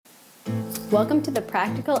Welcome to the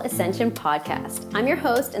Practical Ascension Podcast. I'm your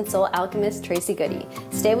host and soul alchemist, Tracy Goody.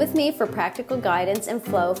 Stay with me for practical guidance and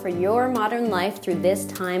flow for your modern life through this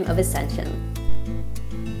time of ascension.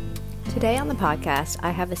 Today on the podcast, I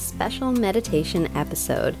have a special meditation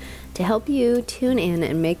episode to help you tune in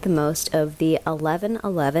and make the most of the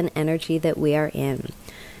 11:11 energy that we are in.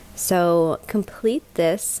 So complete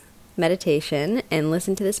this meditation and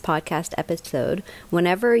listen to this podcast episode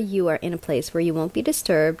whenever you are in a place where you won't be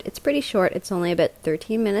disturbed. It's pretty short. It's only about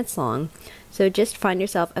 13 minutes long. So just find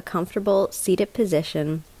yourself a comfortable seated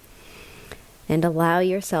position and allow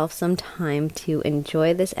yourself some time to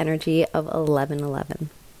enjoy this energy of 11:11.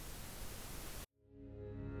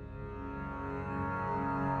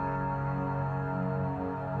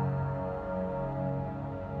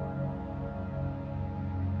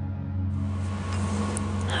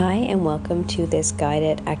 Hi, and welcome to this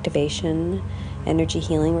guided activation energy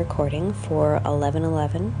healing recording for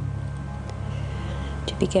 11:11.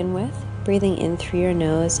 To begin with, breathing in through your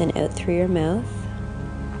nose and out through your mouth.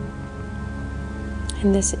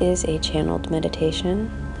 And this is a channeled meditation,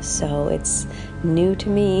 so it's new to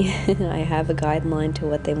me. I have a guideline to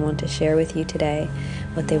what they want to share with you today,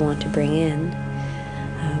 what they want to bring in,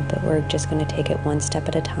 but we're just going to take it one step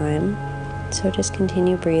at a time. So just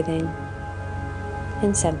continue breathing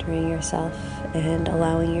and centering yourself and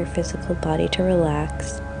allowing your physical body to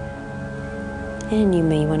relax. And you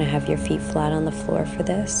may want to have your feet flat on the floor for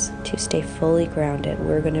this to stay fully grounded.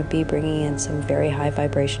 We're going to be bringing in some very high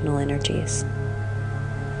vibrational energies.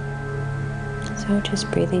 So just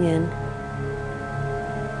breathing in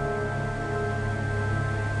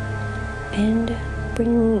and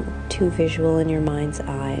bringing to visual in your mind's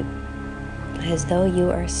eye as though you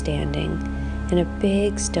are standing in a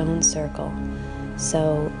big stone circle.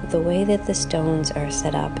 So the way that the stones are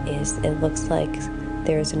set up is it looks like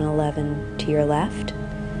there's an 11 to your left,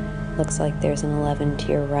 looks like there's an 11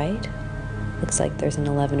 to your right, looks like there's an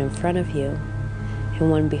 11 in front of you,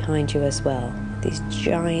 and one behind you as well. These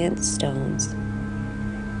giant stones.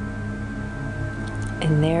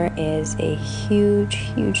 And there is a huge,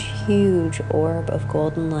 huge, huge orb of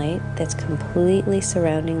golden light that's completely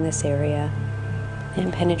surrounding this area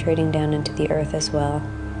and penetrating down into the earth as well.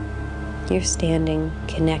 You're standing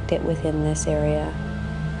connected within this area,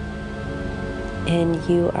 and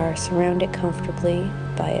you are surrounded comfortably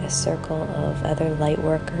by a circle of other light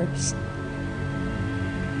workers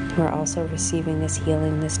who are also receiving this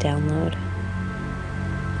healing, this download.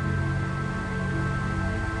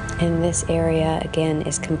 And this area, again,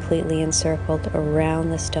 is completely encircled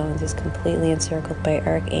around the stones, is completely encircled by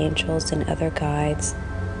archangels and other guides.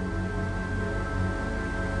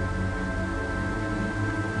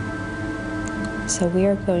 So we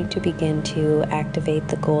are going to begin to activate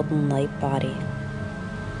the golden light body.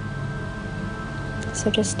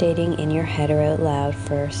 So just stating in your head or out loud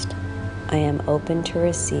first, I am open to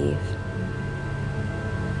receive.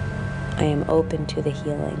 I am open to the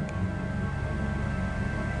healing.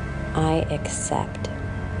 I accept.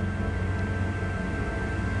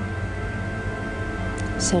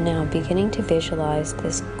 So now beginning to visualize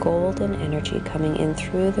this golden energy coming in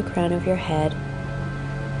through the crown of your head.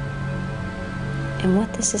 And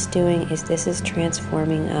what this is doing is this is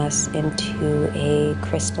transforming us into a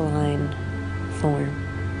crystalline form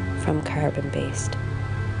from carbon-based.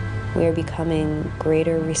 We are becoming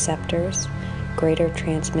greater receptors, greater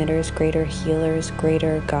transmitters, greater healers,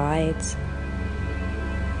 greater guides.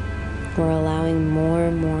 We're allowing more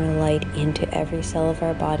and more light into every cell of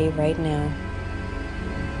our body right now,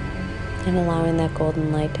 and allowing that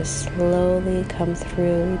golden light to slowly come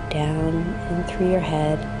through, down, and through your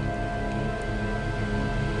head.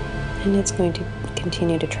 And it's going to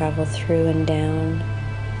continue to travel through and down,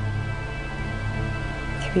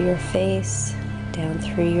 through your face, down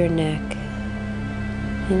through your neck,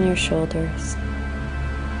 and your shoulders.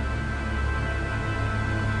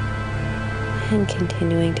 And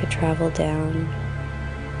continuing to travel down,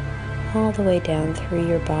 all the way down through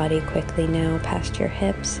your body quickly now, past your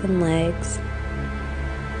hips and legs.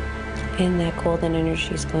 And that golden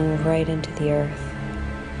energy is going right into the earth.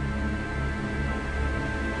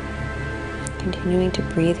 Continuing to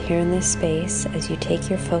breathe here in this space as you take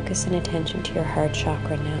your focus and attention to your heart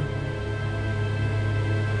chakra now.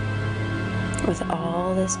 With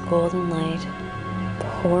all this golden light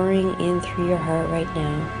pouring in through your heart right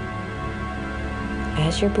now,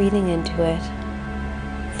 as you're breathing into it,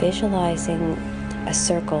 visualizing a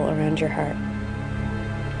circle around your heart.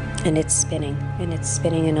 And it's spinning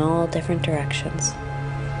in all different directions.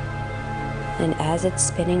 And as it's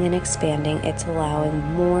spinning and expanding, it's allowing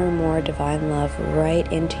more and more divine love right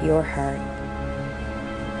into your heart.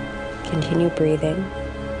 Continue breathing.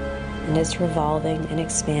 and it's revolving and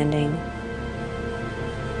expanding.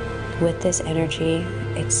 With this energy,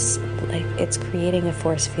 it's creating a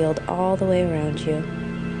force field all the way around you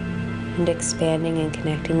and expanding and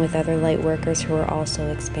connecting with other light workers who are also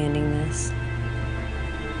expanding this.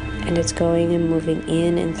 And it's going and moving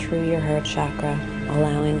in and through your heart chakra,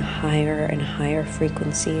 allowing higher and higher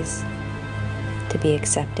frequencies to be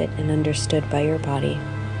accepted and understood by your body,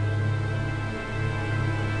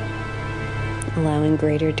 allowing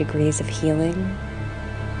greater degrees of healing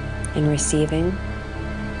and receiving,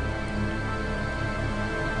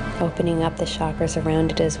 opening up the chakras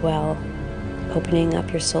around it as well, opening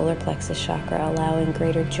up your solar plexus chakra, allowing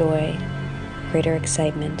greater joy, greater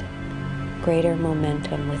excitement, greater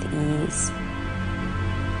momentum with ease.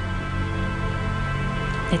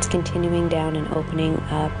 It's continuing down and opening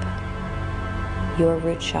up your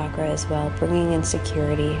root chakra as well, bringing in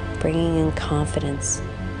security, bringing in confidence,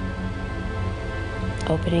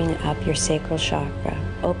 opening up your sacral chakra,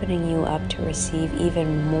 opening you up to receive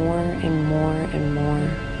even more and more and more.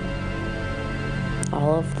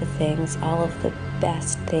 All of the things, all of the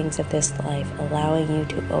best things of this life, allowing you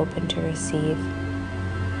to open to receive.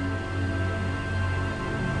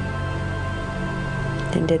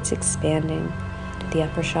 And it's expanding to the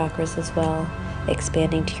upper chakras as well,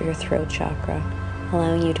 expanding to your throat chakra,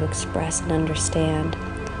 allowing you to express and understand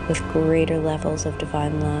with greater levels of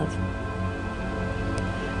divine love.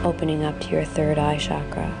 Opening up to your third eye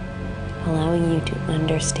chakra, allowing you to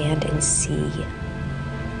understand and see.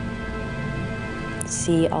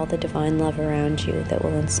 See all the divine love around you that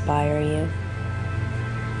will inspire you.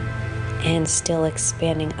 And still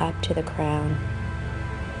expanding up to the crown,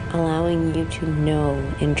 allowing you to know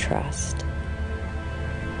and trust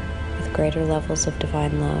with greater levels of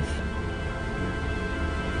divine love.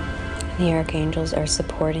 The archangels are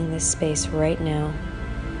supporting this space right now.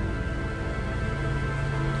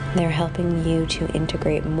 They're helping you to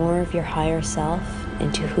integrate more of your higher self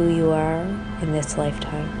into who you are in this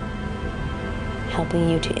lifetime, helping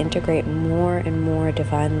you to integrate more and more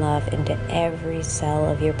divine love into every cell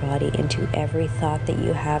of your body, into every thought that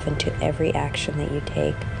you have, into every action that you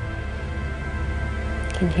take.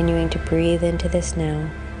 Continuing to breathe into this now,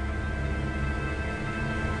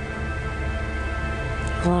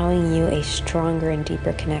 allowing you a stronger and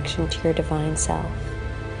deeper connection to your divine self,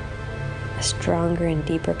 a stronger and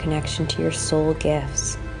deeper connection to your soul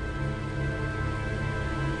gifts.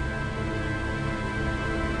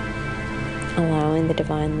 Allowing the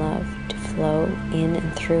divine love to flow in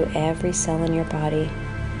and through every cell in your body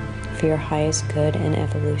for your highest good and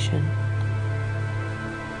evolution.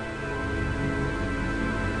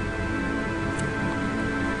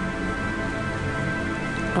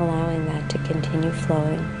 Allowing that to continue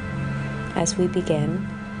flowing as we begin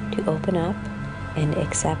to open up and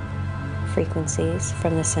accept frequencies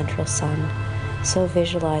from the central sun. So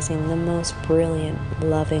visualizing the most brilliant,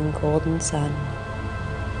 loving golden sun.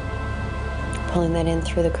 Pulling that in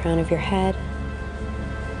through the crown of your head,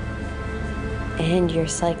 and you're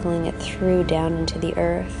cycling it through down into the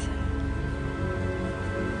earth,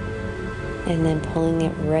 and then pulling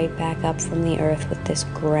it right back up from the earth with this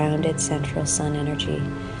grounded central sun energy.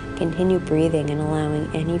 Continue breathing and allowing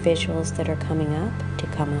any visuals that are coming up to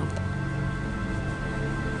come up.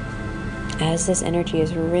 As this energy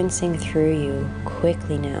is rinsing through you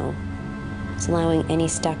quickly now, it's allowing any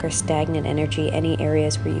stuck or stagnant energy, any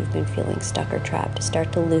areas where you've been feeling stuck or trapped, to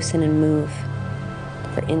start to loosen and move,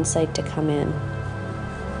 for insight to come in.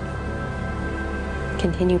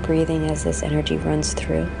 Continue breathing as this energy runs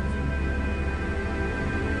through.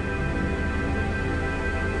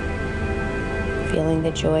 Feeling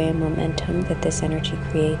the joy and momentum that this energy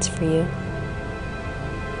creates for you.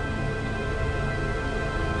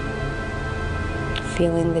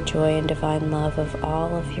 Feeling the joy and divine love of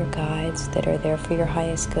all of your guides that are there for your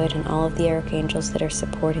highest good, and all of the archangels that are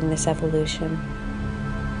supporting this evolution.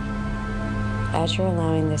 As you're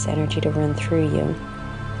allowing this energy to run through you,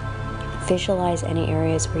 visualize any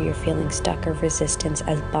areas where you're feeling stuck or resistance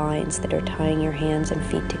as binds that are tying your hands and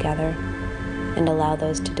feet together, and allow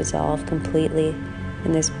those to dissolve completely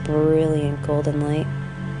in this brilliant golden light.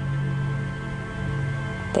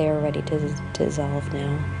 They are ready to dissolve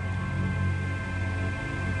now.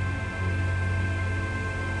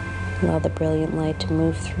 Allow the brilliant light to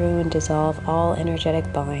move through and dissolve all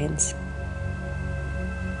energetic binds.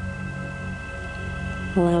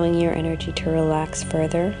 Allowing your energy to relax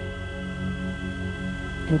further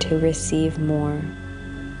and to receive more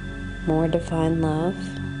divine love,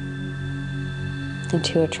 and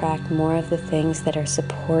to attract more of the things that are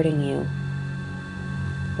supporting you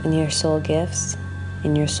in your soul gifts,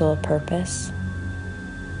 in your soul purpose.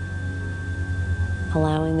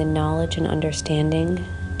 allowing the knowledge and understanding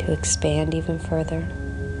to expand even further,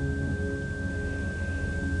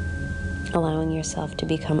 allowing yourself to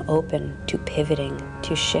become open to pivoting,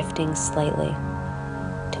 to shifting slightly,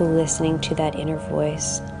 to listening to that inner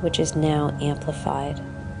voice, which is now amplified,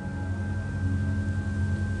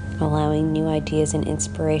 allowing new ideas and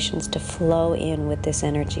inspirations to flow in with this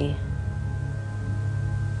energy.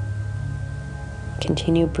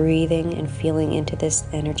 Continue breathing and feeling into this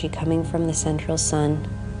energy coming from the central sun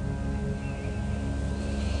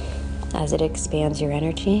as it expands your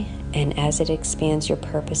energy and as it expands your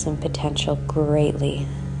purpose and potential greatly.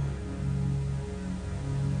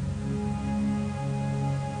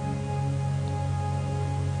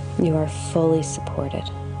 You are fully supported.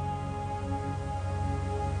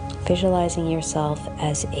 Visualizing yourself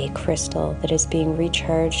as a crystal that is being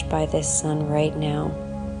recharged by this sun right now.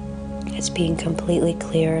 It's being completely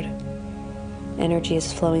cleared. Energy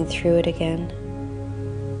is flowing through it again.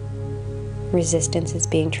 Resistance is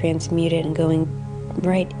being transmuted and going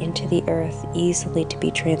right into the earth, easily to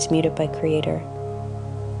be transmuted by Creator.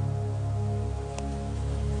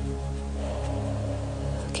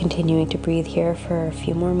 Continuing to breathe here for a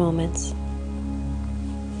few more moments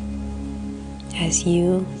as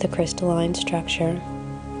you, the crystalline structure,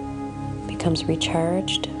 becomes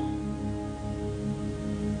recharged,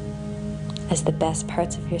 as the best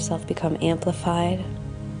parts of yourself become amplified,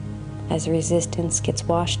 as resistance gets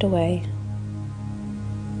washed away,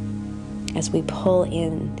 as we pull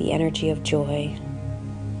in the energy of joy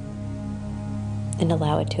and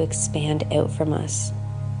allow it to expand out from us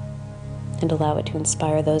and allow it to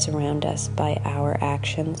inspire those around us by our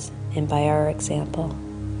actions and by our example.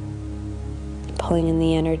 Pulling in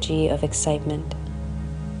the energy of excitement,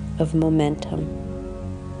 of momentum,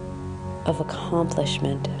 of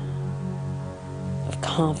accomplishment, of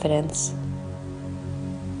confidence,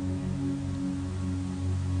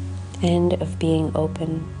 and of being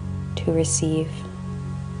open to receive.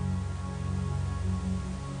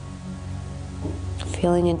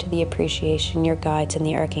 Feeling into the appreciation your guides and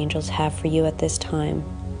the archangels have for you at this time,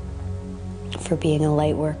 for being a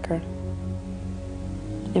light worker,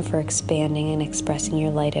 and for expanding and expressing your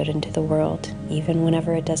light out into the world, even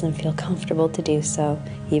whenever it doesn't feel comfortable to do so,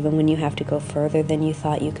 even when you have to go further than you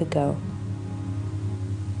thought you could go.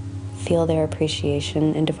 Feel their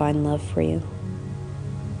appreciation and divine love for you.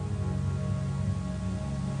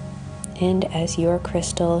 And as your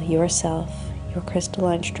crystal, yourself, your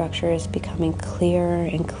crystalline structure is becoming clearer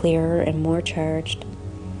and clearer and more charged,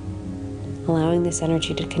 allowing this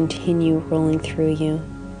energy to continue rolling through you,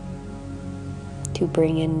 to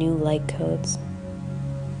bring in new light codes,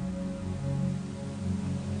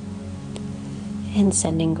 and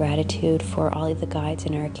sending gratitude for all of the guides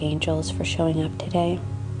and archangels for showing up today,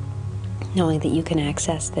 knowing that you can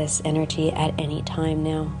access this energy at any time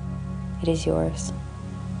now. It is yours.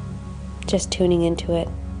 Just tuning into it,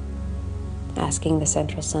 asking the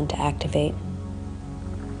central sun to activate.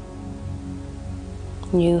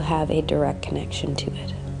 You have a direct connection to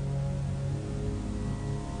it.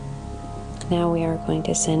 Now we are going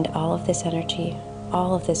to send all of this energy,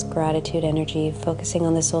 all of this gratitude energy, focusing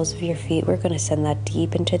on the soles of your feet. We're going to send that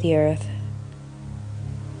deep into the earth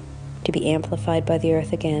to be amplified by the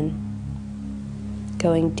earth again,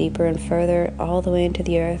 going deeper and further all the way into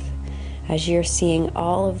the earth, as you're seeing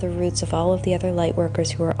all of the roots of all of the other light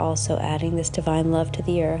workers who are also adding this divine love to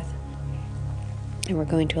the earth. And we're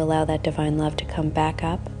going to allow that divine love to come back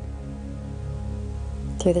up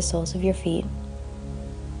through the soles of your feet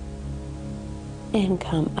and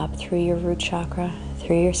come up through your root chakra,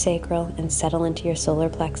 through your sacral, and settle into your solar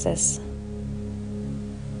plexus,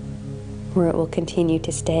 where it will continue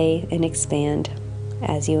to stay and expand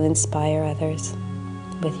as you inspire others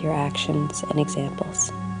with your actions and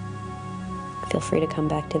examples. Feel free to come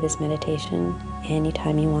back to this meditation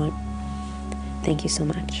anytime you want. Thank you so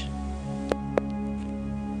much.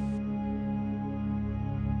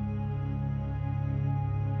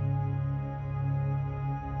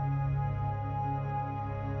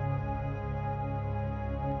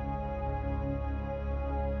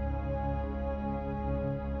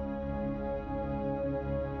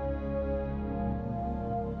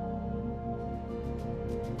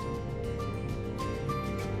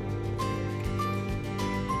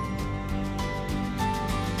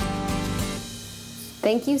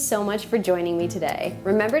 Thank you so much for joining me today.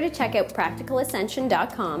 Remember to check out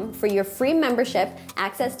practicalascension.com for your free membership,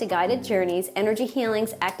 access to guided journeys, energy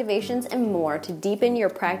healings, activations, and more to deepen your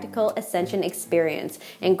practical ascension experience.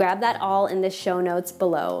 And grab that all in the show notes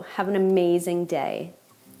below. Have an amazing day.